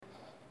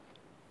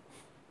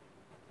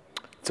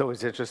It's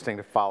always interesting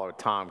to follow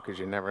Tom because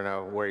you never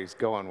know where he's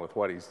going with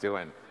what he's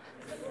doing.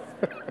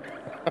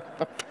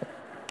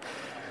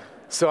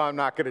 So I'm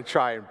not going to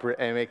try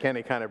and make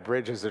any kind of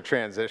bridges or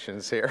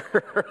transitions here.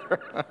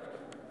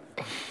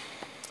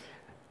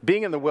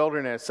 Being in the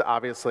wilderness,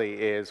 obviously,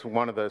 is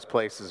one of those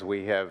places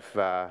we have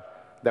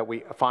that we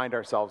find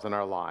ourselves in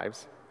our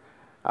lives.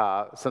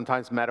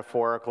 Sometimes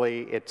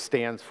metaphorically, it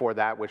stands for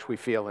that which we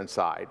feel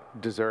inside,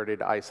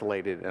 deserted,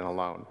 isolated, and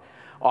alone.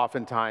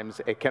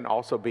 Oftentimes, it can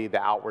also be the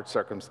outward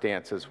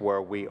circumstances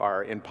where we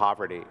are in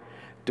poverty,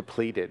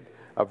 depleted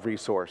of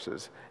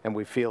resources, and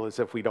we feel as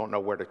if we don't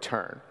know where to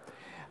turn.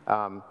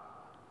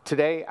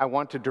 Today, I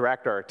want to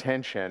direct our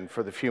attention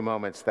for the few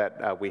moments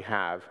that we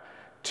have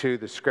to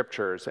the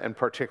scriptures, and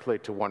particularly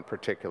to one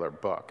particular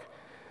book.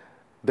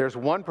 There's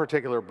one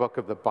particular book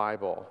of the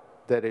Bible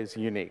that is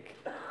unique.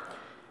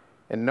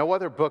 And no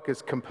other book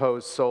is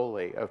composed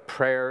solely of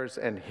prayers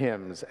and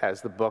hymns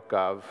as the book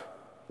of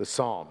the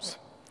Psalms.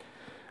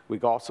 We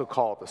also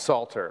call it the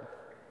Psalter.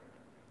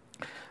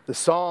 The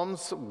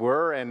Psalms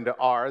were and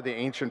are the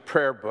ancient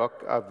prayer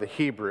book of the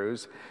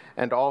Hebrews,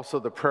 and also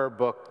the prayer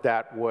book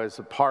that was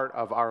a part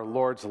of our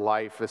Lord's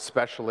life,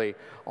 especially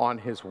on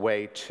his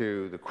way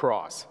to the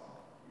cross.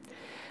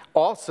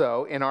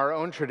 Also, in our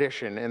own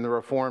tradition, in the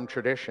Reformed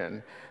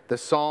tradition, the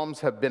Psalms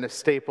have been a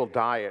staple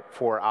diet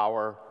for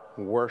our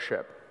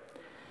worship.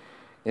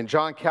 In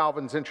John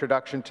Calvin's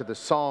introduction to the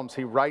Psalms,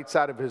 he writes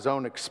out of his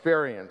own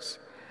experience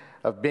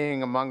of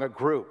being among a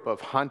group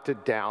of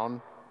hunted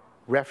down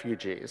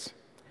refugees.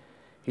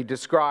 He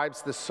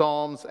describes the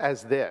Psalms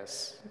as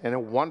this, in a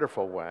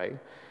wonderful way,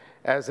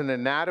 as an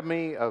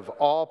anatomy of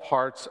all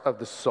parts of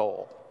the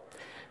soul.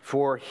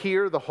 For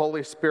here the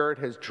Holy Spirit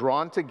has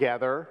drawn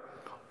together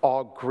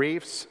all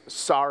griefs,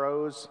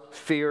 sorrows,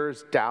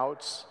 fears,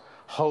 doubts,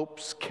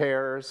 hopes,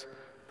 cares,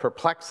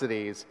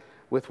 perplexities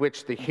with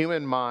which the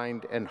human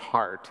mind and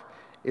heart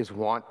is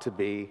wont to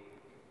be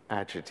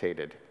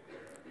agitated.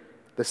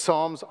 The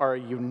Psalms are a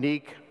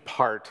unique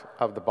part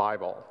of the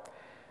Bible.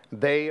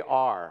 They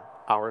are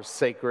our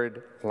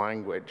sacred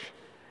language,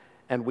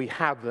 and we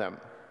have them,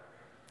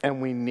 and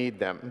we need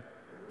them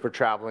for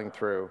traveling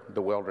through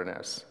the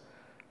wilderness.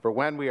 For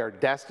when we are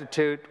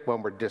destitute,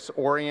 when we're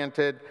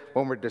disoriented,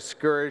 when we're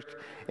discouraged,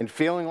 and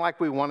feeling like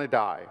we want to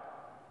die,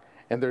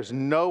 and there's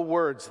no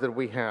words that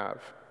we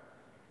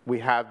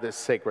have this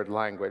sacred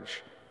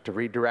language to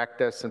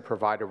redirect us and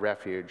provide a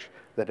refuge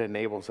that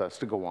enables us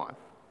to go on.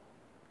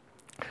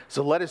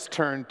 So let us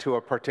turn to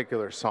a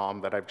particular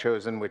psalm that I've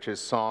chosen, which is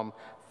Psalm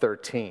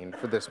 13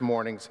 for this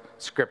morning's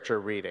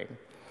scripture reading.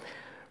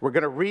 We're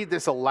going to read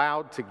this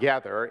aloud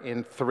together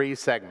in 3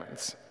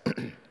 segments.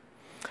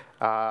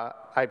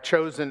 I've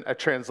chosen a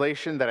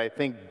translation that I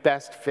think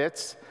best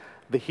fits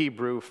the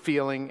Hebrew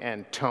feeling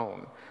and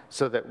tone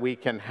so that we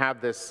can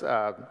have this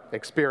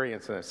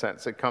experience in a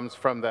sense. It comes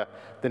from the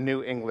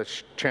New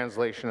English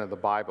translation of the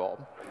Bible.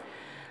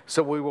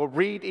 So we will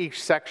read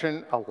each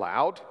section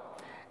aloud,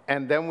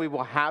 and then we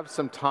will have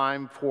some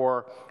time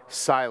for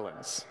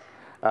silence,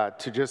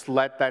 to just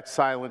let that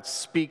silence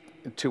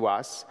speak to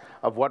us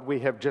of what we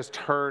have just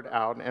heard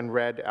out and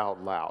read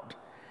out loud.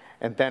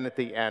 And then at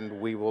the end,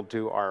 we will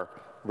do our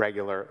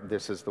regular,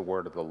 this is the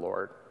word of the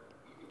Lord.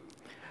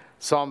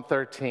 Psalm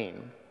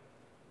 13.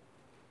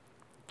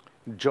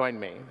 Join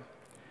me.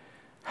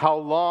 How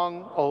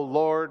long, O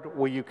Lord,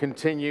 will you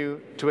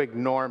continue to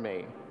ignore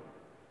me?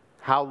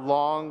 How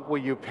long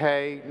will you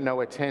pay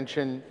no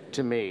attention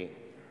to me?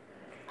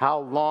 How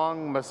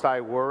long must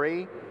I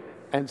worry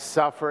and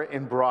suffer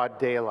in broad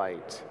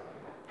daylight?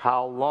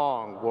 How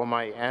long will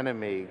my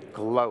enemy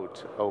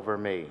gloat over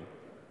me?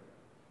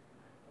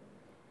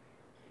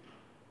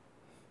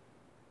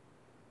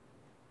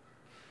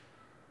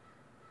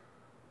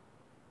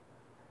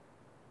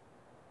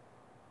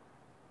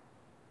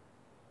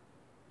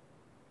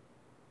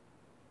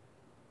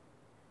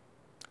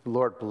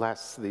 Lord,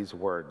 bless these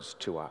words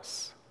to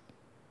us.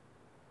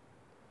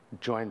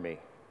 Join me.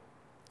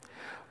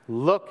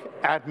 Look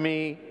at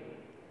me,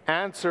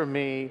 answer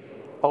me,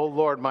 O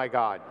Lord my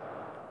God.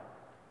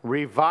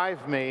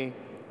 Revive me,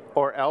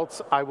 or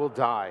else I will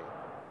die.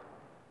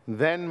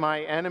 Then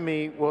my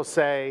enemy will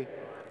say,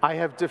 I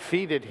have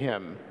defeated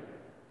him.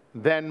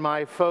 Then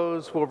my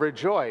foes will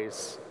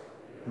rejoice,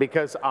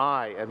 because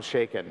I am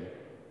shaken.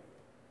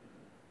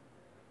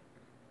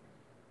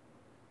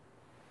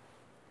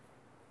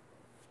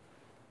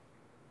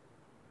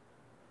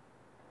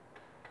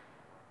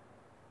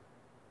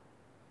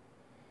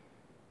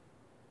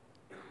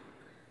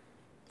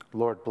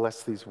 Lord,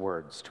 bless these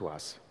words to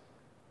us.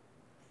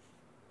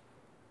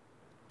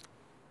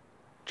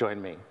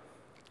 Join me.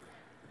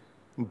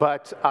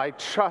 But I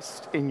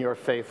trust in your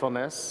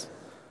faithfulness.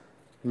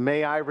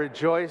 May I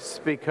rejoice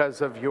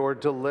because of your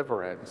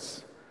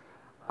deliverance.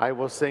 I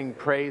will sing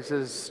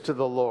praises to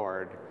the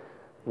Lord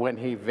when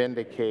he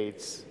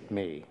vindicates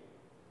me.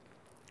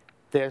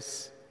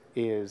 This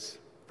is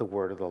the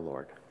word of the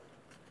Lord.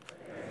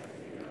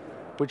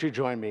 Would you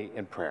join me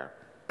in prayer?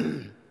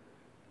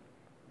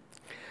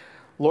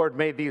 Lord,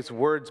 may these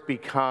words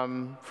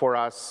become for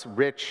us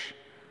rich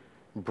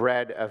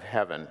bread of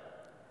heaven.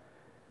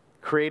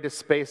 Create a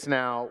space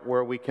now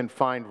where we can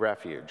find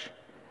refuge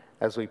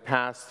as we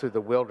pass through the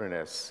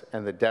wilderness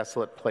and the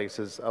desolate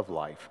places of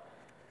life.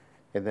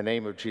 In the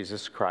name of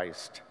Jesus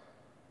Christ,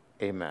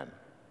 amen.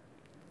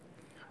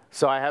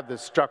 So I have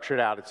this structured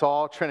out. It's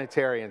all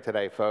Trinitarian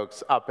today,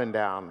 folks, up and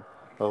down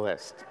the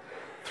list.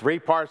 3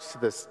 parts to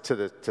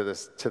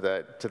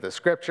the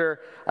scripture.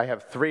 I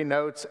have 3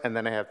 notes, and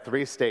then I have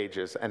 3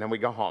 stages, and then we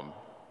go home.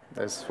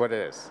 That's what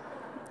it is.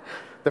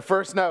 The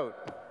first note,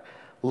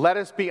 let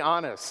us be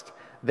honest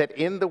that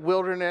in the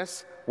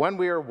wilderness, when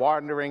we are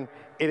wandering,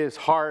 it is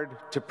hard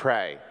to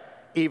pray.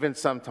 Even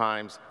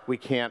sometimes we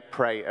can't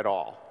pray at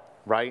all,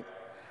 right?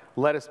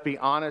 Let us be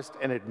honest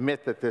and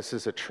admit that this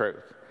is a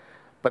truth.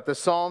 But the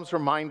Psalms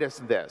remind us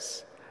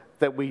this,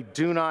 that we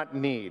do not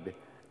need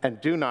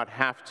and do not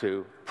have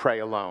to pray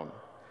alone.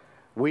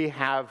 We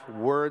have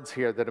words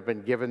here that have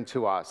been given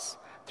to us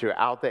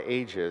throughout the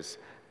ages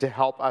to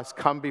help us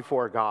come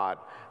before God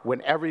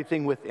when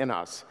everything within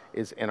us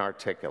is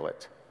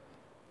inarticulate.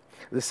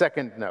 The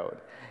second note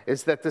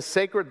is that the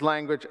sacred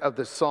language of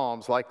the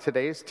Psalms, like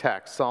today's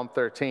text, Psalm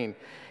 13,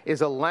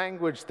 is a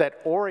language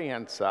that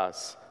orients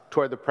us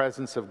toward the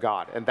presence of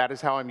God. And that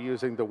is how I'm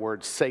using the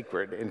word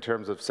sacred in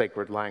terms of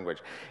sacred language.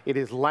 It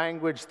is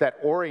language that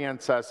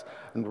orients us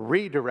and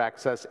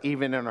redirects us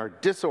even in our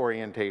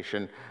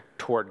disorientation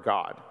toward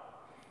God.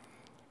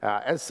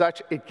 As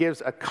such, it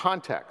gives a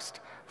context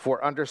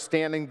for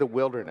understanding the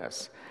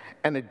wilderness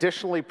and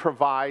additionally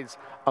provides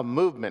a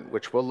movement,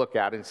 which we'll look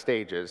at in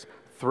stages,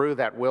 through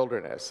that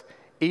wilderness,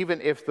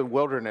 even if the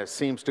wilderness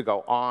seems to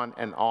go on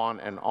and on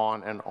and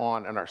on and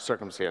on and our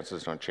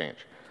circumstances don't change.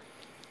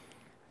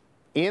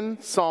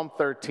 In Psalm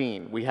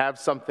 13, we have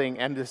something,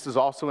 and this is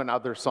also in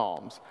other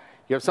Psalms,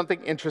 you have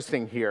something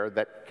interesting here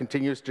that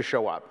continues to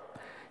show up.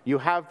 You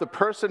have the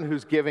person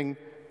who's giving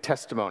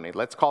testimony.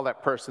 Let's call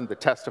that person the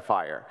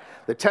testifier.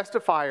 The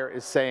testifier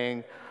is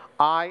saying,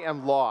 I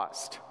am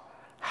lost.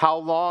 How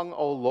long,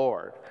 O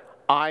Lord?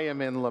 I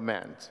am in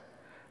lament.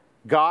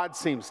 God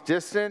seems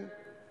distant,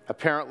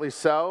 apparently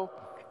so,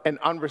 and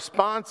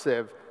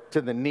unresponsive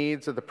to the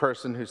needs of the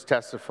person who's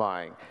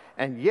testifying.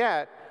 And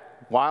yet,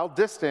 while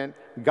distant,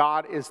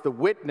 God is the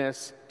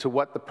witness to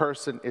what the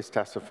person is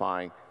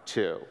testifying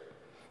to.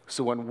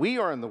 So when we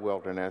are in the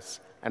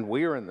wilderness and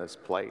we are in this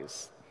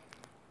place,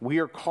 we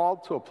are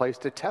called to a place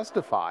to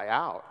testify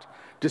out,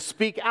 to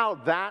speak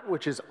out that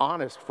which is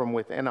honest from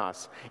within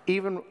us,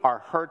 even our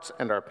hurts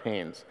and our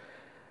pains.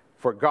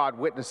 For God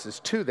witnesses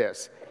to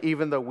this,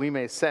 even though we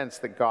may sense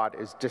that God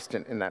is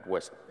distant in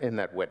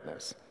that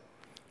witness.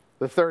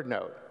 The third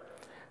note,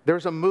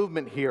 there's a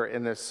movement here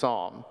in this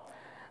psalm,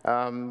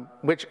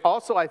 which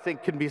also I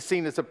think can be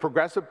seen as a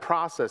progressive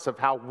process of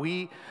how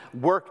we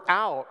work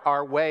out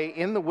our way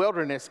in the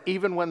wilderness,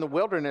 even when the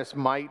wilderness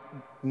might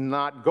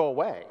not go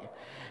away.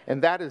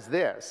 And that is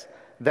this,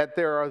 that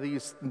there are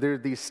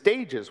these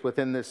stages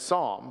within this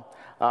psalm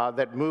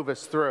that move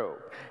us through.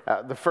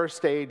 The first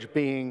stage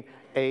being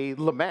a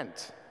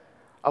lament,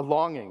 a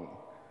longing,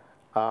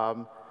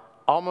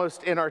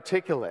 almost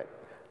inarticulate,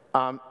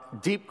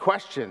 deep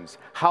questions,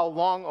 how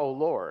long, O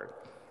Lord?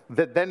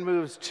 That then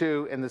moves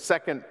to, in the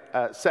second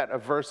set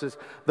of verses,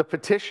 the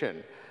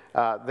petition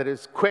that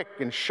is quick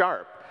and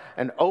sharp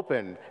and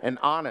open and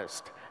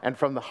honest and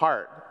from the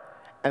heart.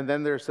 And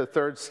then there's the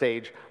third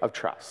stage of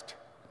trust.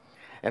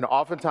 And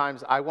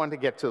oftentimes I want to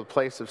get to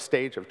the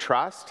stage of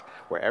trust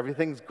where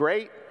everything's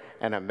great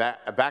and I'm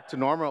back to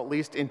normal, at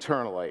least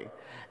internally.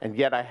 And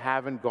yet I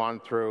haven't gone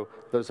through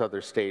those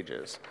other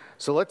stages.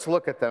 So let's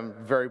look at them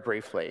very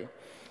briefly.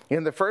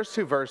 In the first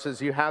 2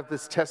 verses, you have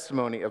this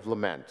testimony of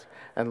lament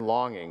and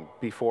longing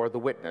before the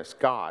witness,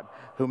 God,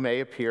 who may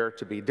appear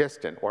to be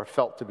distant or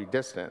felt to be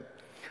distant.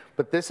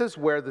 But this is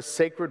where the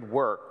sacred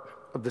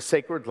work of the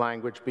sacred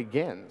language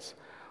begins,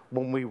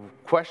 when we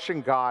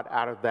question God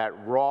out of that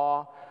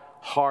raw,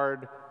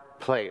 hard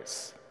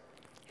place.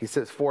 He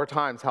says 4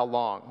 times, how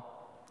long?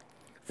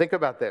 Think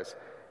about this.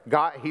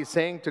 God, he's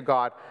saying to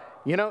God,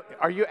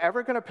 are you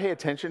ever going to pay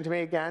attention to me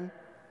again?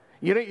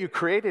 You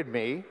created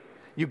me.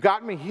 You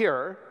got me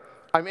here.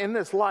 I'm in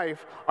this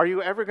life. Are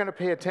you ever going to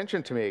pay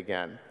attention to me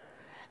again?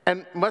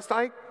 And must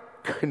I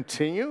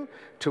continue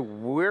to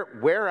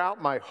wear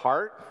out my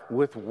heart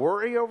with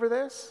worry over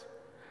this?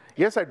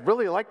 Yes, I'd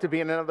really like to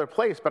be in another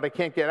place, but I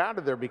can't get out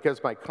of there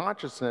because my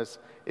consciousness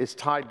is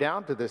tied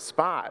down to this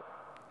spot.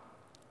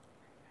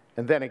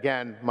 And then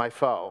again, my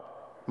foe,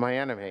 my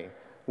enemy,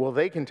 will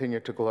they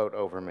continue to gloat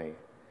over me?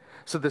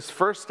 So this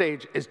first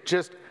stage is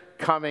just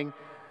coming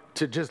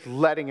to just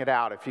letting it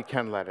out, if you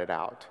can let it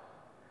out.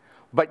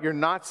 But you're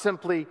not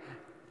simply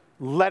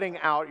letting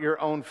out your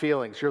own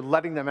feelings. You're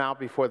letting them out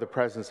before the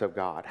presence of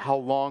God. How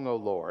long, O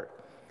Lord?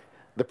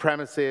 The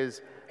premise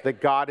is that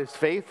God is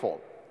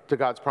faithful to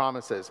God's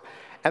promises.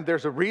 And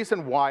there's a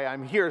reason why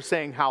I'm here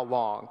saying how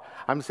long.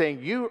 I'm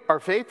saying you are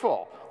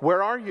faithful.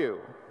 Where are you?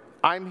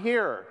 I'm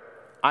here.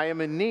 I am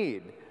in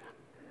need.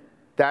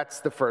 That's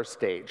the first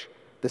stage.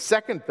 The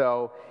second,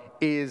 though,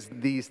 is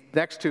these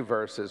next 2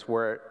 verses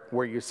where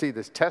you see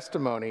this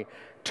testimony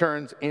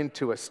turns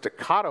into a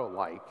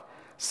staccato-like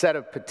set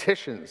of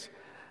petitions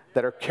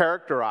that are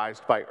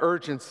characterized by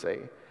urgency.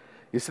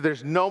 You see,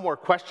 there's no more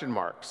question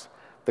marks.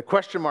 The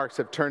question marks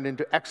have turned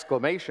into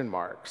exclamation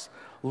marks.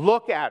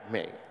 Look at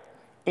me,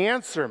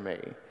 answer me,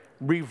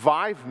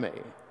 revive me.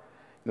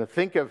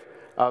 Think of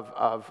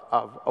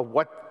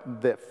what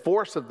the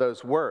force of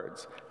those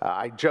words.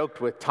 I joked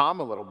with Tom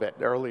a little bit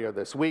earlier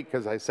this week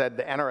because I said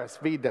the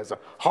NRSV does a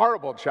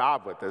horrible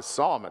job with this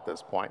psalm at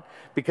this point,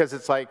 because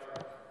it's like,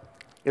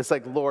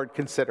 Lord,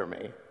 consider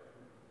me.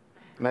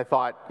 And I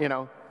thought,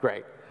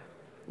 great.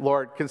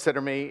 Lord,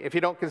 consider me. If you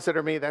don't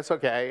consider me, that's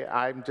okay.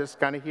 I'm just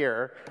kind of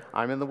here.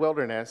 I'm in the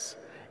wilderness,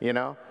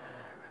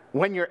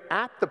 When you're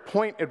at the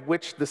point at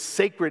which the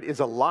sacred is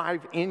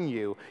alive in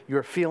you,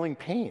 you're feeling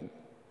pain.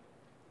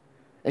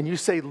 And you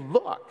say,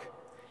 look,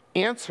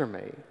 answer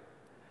me.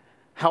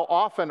 How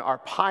often our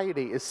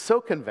piety is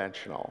so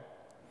conventional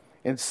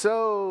and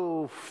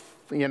so,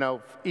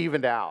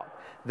 evened out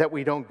that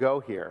we don't go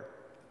here.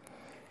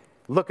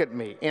 Look at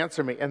me,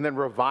 answer me, and then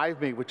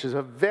revive me, which is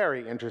a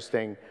very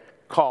interesting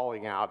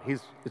calling out.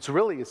 It's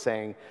really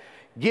saying,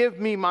 give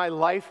me my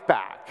life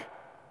back.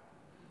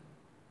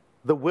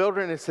 The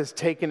wilderness has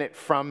taken it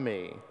from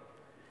me.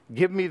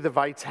 Give me the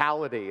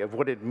vitality of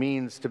what it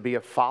means to be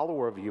a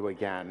follower of you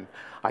again.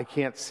 I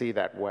can't see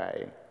that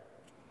way.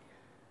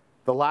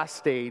 The last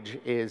stage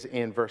is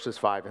in verses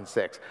 5 and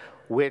 6,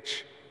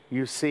 which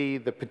you see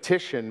the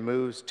petition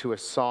moves to a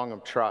song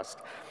of trust.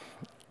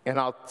 And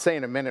I'll say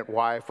in a minute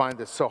why I find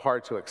this so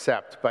hard to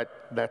accept,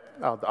 but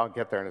I'll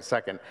get there in a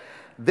second.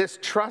 This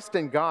trust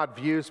in God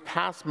views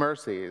past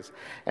mercies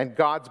and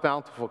God's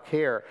bountiful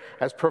care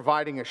as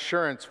providing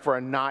assurance for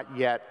a not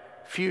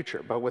yet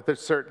future, but with a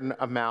certain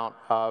amount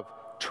of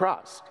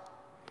trust.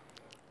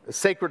 The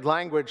sacred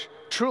language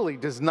truly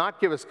does not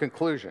give us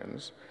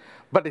conclusions,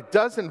 but it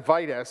does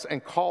invite us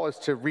and call us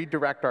to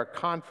redirect our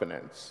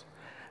confidence,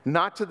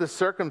 not to the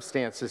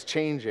circumstances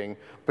changing,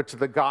 but to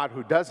the God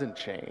who doesn't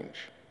change,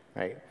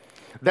 right?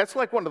 That's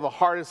like one of the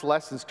hardest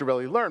lessons to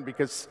really learn,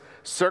 because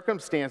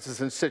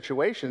circumstances and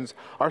situations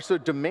are so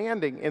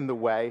demanding in the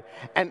way,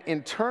 and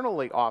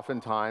internally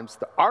oftentimes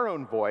our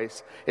own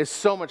voice is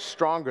so much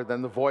stronger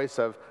than the voice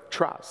of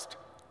trust,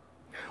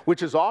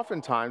 which is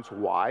oftentimes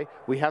why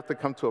we have to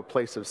come to a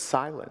place of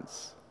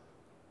silence,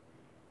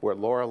 where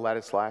Laura led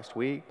us last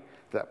week,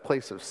 that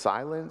place of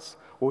silence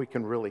where we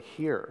can really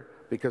hear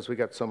because we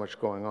got so much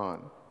going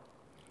on.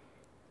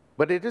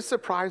 But it is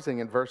surprising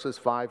in verses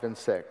 5 and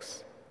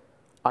 6.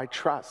 I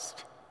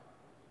trust,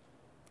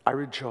 I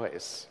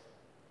rejoice,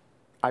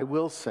 I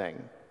will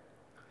sing.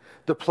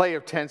 The play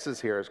of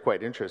tenses here is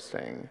quite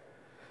interesting,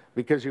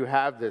 because you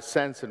have this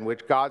sense in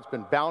which God's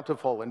been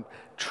bountiful and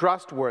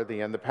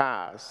trustworthy in the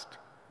past,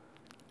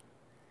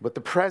 but the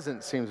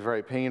present seems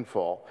very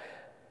painful,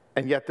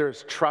 and yet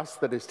there's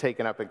trust that is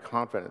taken up and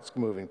confidence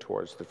moving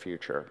towards the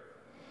future.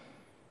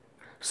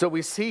 So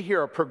we see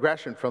here a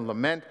progression from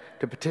lament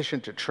to petition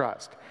to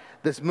trust.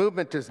 This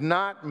movement does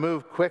not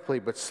move quickly,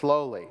 but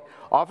slowly.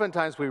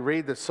 Oftentimes we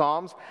read the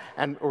Psalms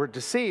and we're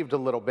deceived a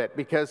little bit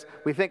because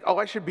we think,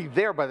 I should be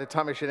there by the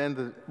time I should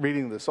end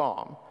reading the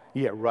Psalm.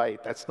 Yeah,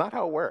 right. That's not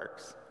how it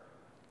works.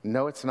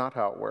 No, it's not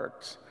how it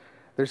works.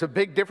 There's a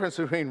big difference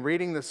between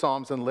reading the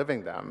Psalms and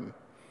living them.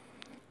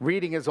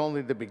 Reading is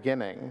only the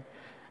beginning,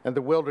 and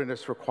the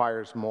wilderness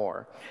requires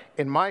more.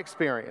 In my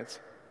experience,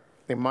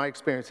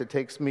 it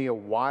takes me a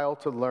while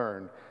to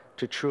learn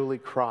to truly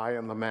cry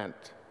and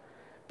lament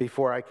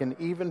before I can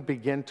even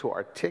begin to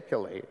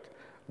articulate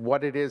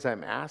what it is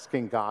I'm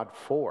asking God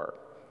for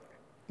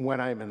when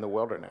I'm in the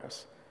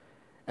wilderness.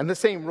 And the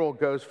same rule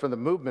goes for the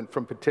movement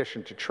from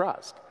petition to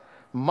trust.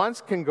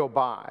 Months can go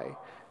by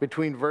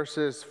between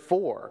verses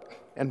 4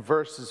 and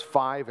verses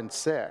 5 and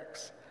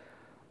 6,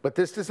 but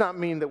this does not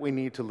mean that we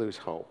need to lose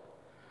hope,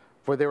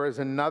 for there is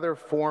another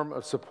form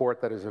of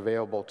support that is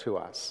available to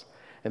us,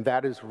 and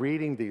that is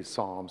reading these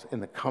Psalms in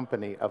the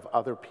company of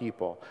other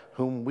people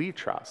whom we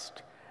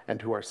trust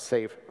and who are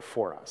safe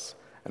for us.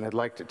 And I'd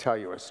like to tell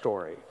you a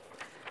story.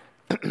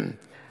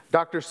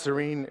 Dr.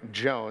 Serene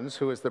Jones,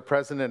 who is the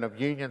president of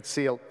Union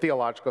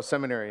Theological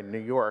Seminary in New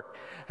York,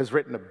 has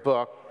written a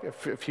book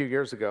a few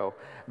years ago,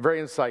 very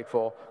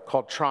insightful,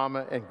 called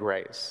Trauma and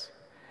Grace.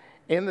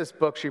 In this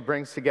book, she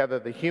brings together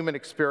the human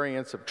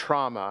experience of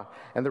trauma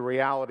and the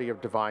reality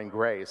of divine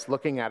grace,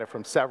 looking at it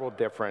from several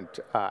different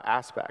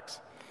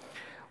aspects.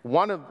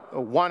 One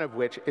of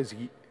which is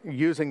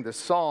using the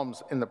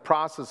Psalms in the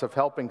process of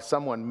helping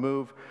someone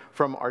move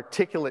from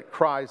articulate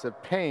cries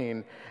of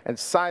pain and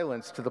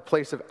silence to the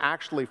place of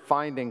actually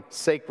finding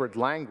sacred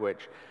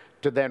language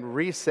to then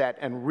reset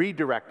and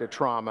redirect the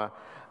trauma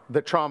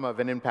of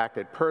an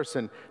impacted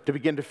person to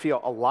begin to feel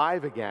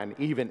alive again,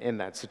 even in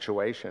that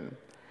situation.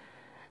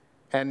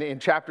 And in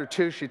chapter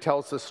 2, she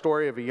tells the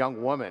story of a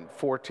young woman,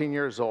 14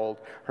 years old.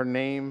 Her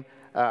name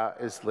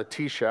is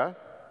Letitia.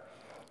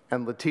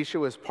 And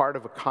Letitia was part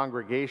of a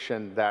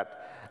congregation that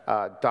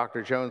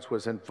Dr. Jones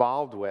was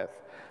involved with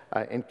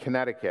in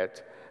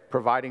Connecticut,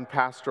 providing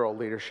pastoral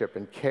leadership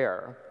and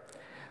care.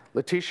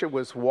 Letitia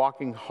was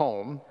walking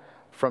home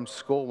from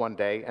school one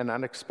day and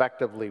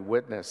unexpectedly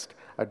witnessed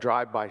a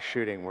drive-by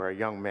shooting where a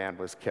young man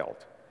was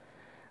killed.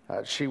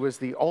 She was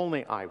the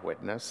only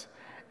eyewitness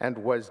and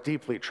was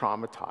deeply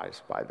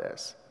traumatized by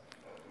this.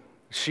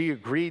 She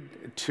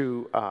agreed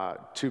to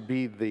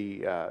be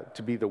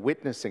the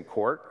witness in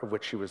court, of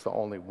which she was the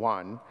only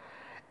one,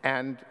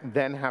 and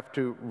then have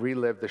to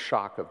relive the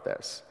shock of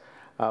this,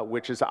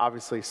 which is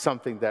obviously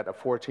something that a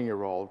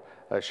 14-year-old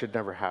should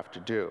never have to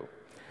do.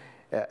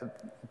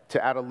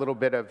 To add a little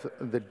bit of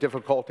the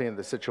difficulty in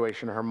the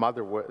situation, her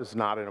mother was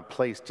not in a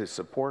place to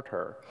support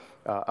her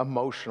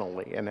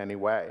emotionally in any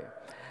way.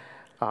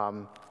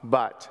 And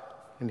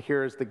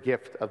here's the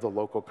gift of the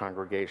local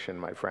congregation,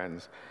 my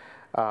friends.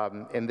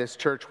 In this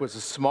church was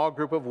a small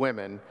group of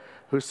women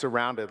who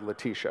surrounded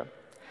Letitia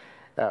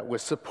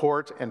with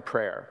support and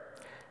prayer,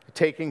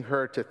 taking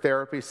her to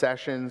therapy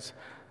sessions.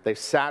 They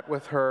sat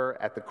with her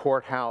at the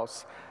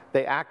courthouse.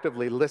 They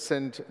actively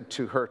listened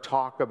to her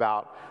talk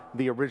about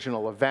the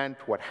original event,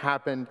 what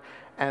happened,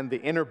 and the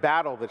inner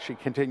battle that she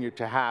continued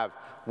to have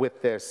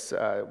with this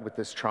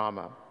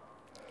trauma.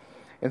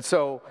 And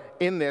so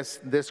in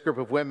this group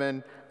of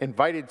women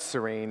invited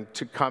Serene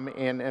to come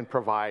in and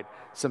provide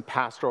some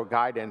pastoral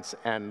guidance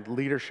and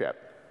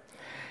leadership.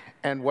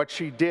 And what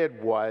she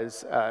did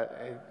was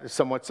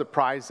somewhat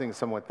surprising,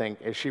 some would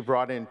think, is she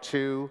brought in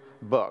 2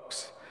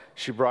 books.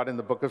 She brought in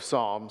the book of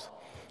Psalms,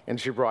 and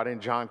she brought in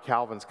John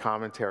Calvin's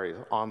commentaries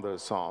on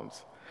those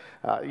Psalms.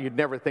 You'd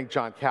never think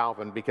John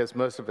Calvin, because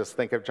most of us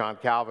think of John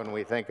Calvin,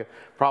 we think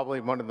probably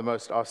one of the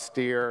most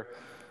austere,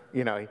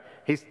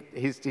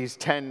 he's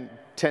 10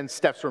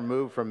 steps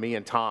removed from me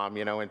and Tom,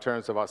 in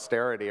terms of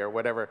austerity or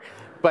whatever.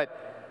 But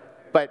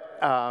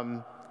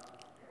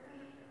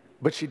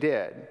she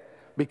did,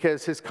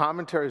 because his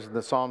commentaries in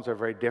the Psalms are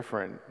very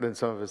different than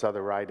some of his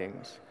other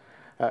writings.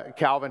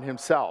 Calvin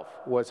himself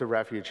was a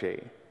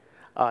refugee.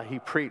 He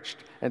preached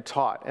and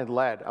taught and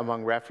led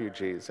among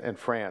refugees in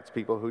France,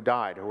 people who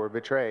died, who were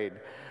betrayed.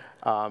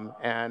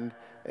 And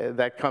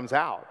that comes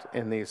out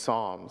in these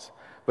Psalms.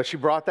 But she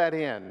brought that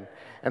in.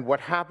 And what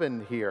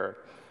happened here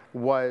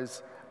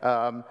was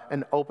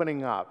an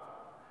opening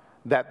up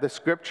that the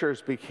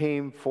scriptures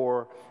became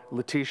for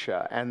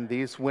Letitia and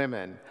these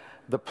women,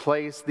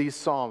 these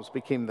Psalms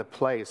became the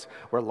place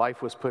where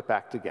life was put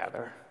back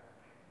together.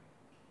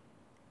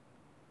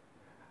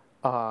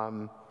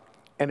 And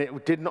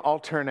it didn't all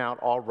turn out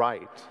all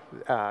right.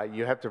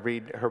 You have to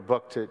read her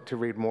book to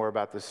read more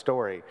about the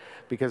story,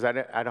 because I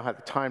don't have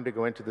the time to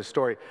go into the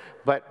story.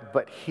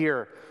 But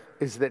here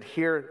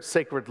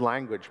sacred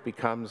language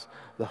becomes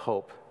the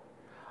hope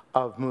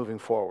of moving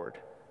forward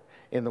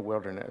in the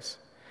wilderness.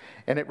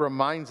 And it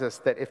reminds us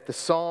that if the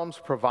Psalms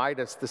provide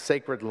us the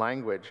sacred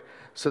language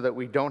so that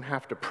we don't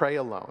have to pray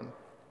alone,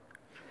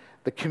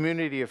 the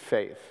community of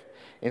faith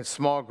in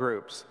small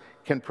groups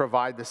can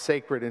provide the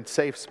sacred and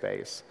safe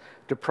space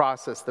to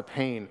process the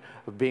pain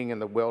of being in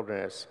the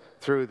wilderness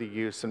through the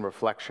use and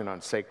reflection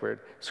on sacred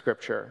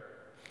scripture.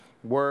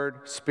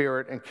 Word,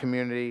 spirit, and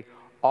community,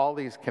 all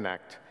these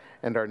connect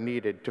and are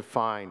needed to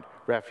find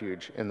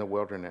refuge in the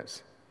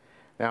wilderness.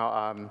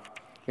 Now,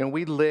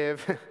 we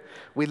live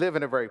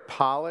in a very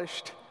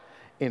polished,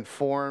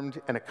 informed,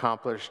 and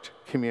accomplished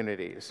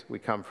communities we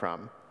come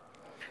from.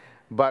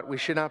 But we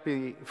should not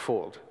be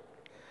fooled.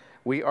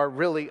 We are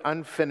really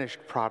unfinished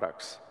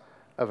products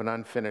of an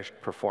unfinished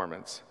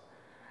performance.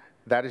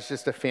 That is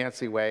just a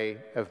fancy way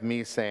of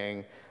me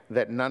saying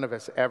that none of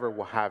us ever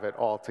will have it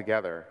all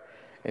together,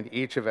 and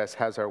each of us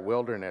has our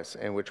wilderness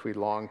in which we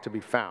long to be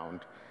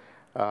found,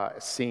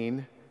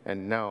 seen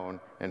and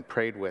known and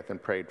prayed with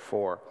and prayed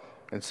for.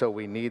 And so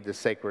we need the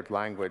sacred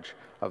language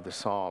of the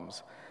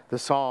Psalms. The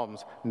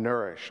Psalms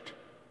nourished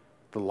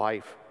the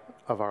life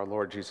of our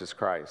Lord Jesus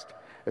Christ,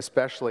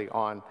 especially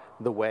on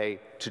the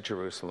way to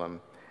Jerusalem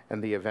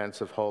and the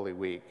events of Holy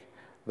Week.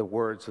 The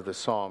words of the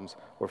Psalms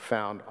were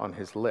found on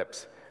his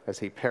lips as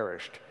he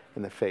perished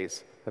in the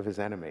face of his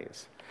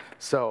enemies.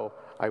 So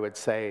I would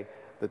say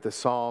that the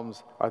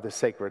Psalms are the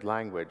sacred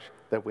language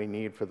that we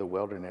need for the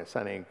wilderness,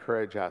 and I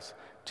encourage us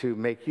to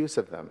make use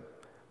of them,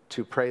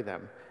 to pray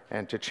them,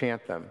 and to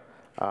chant them,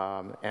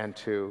 and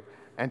to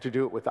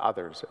do it with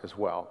others as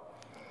well.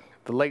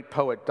 The late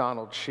poet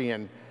Donald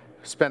Sheehan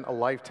spent a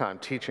lifetime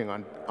teaching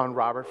on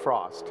Robert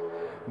Frost,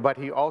 but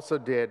he also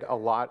did a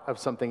lot of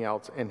something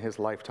else in his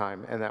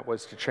lifetime, and that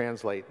was to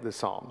translate the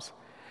Psalms.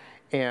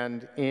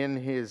 And in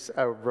his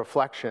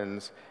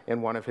reflections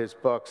in one of his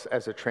books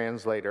as a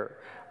translator,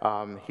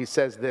 he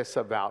says this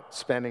about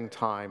spending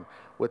time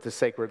with the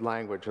sacred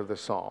language of the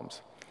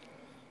Psalms.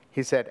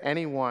 He said,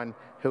 anyone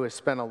who has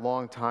spent a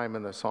long time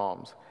in the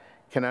Psalms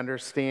can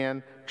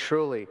understand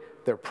truly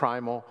their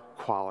primal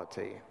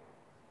quality: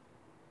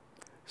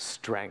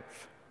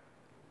 strength.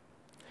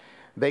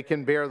 They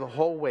can bear the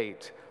whole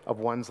weight of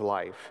one's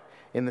life.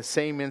 In the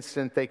same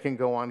instant, they can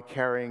go on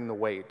carrying the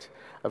weight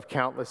of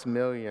countless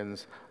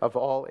millions of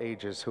all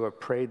ages who have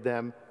prayed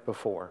them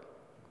before.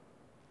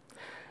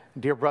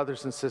 Dear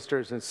brothers and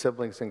sisters and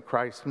siblings in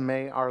Christ,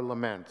 may our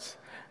laments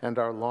and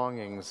our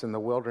longings in the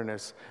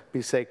wilderness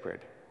be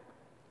sacred.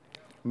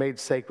 made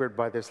sacred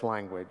by this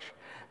language.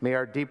 May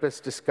our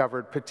deepest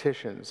discovered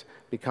petitions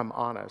become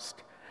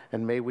honest,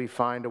 and may we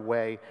find a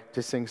way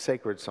to sing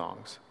sacred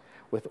songs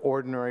with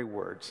ordinary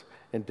words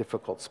in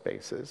difficult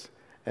spaces,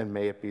 and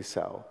may it be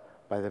so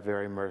by the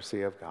very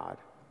mercy of God.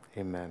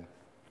 Amen.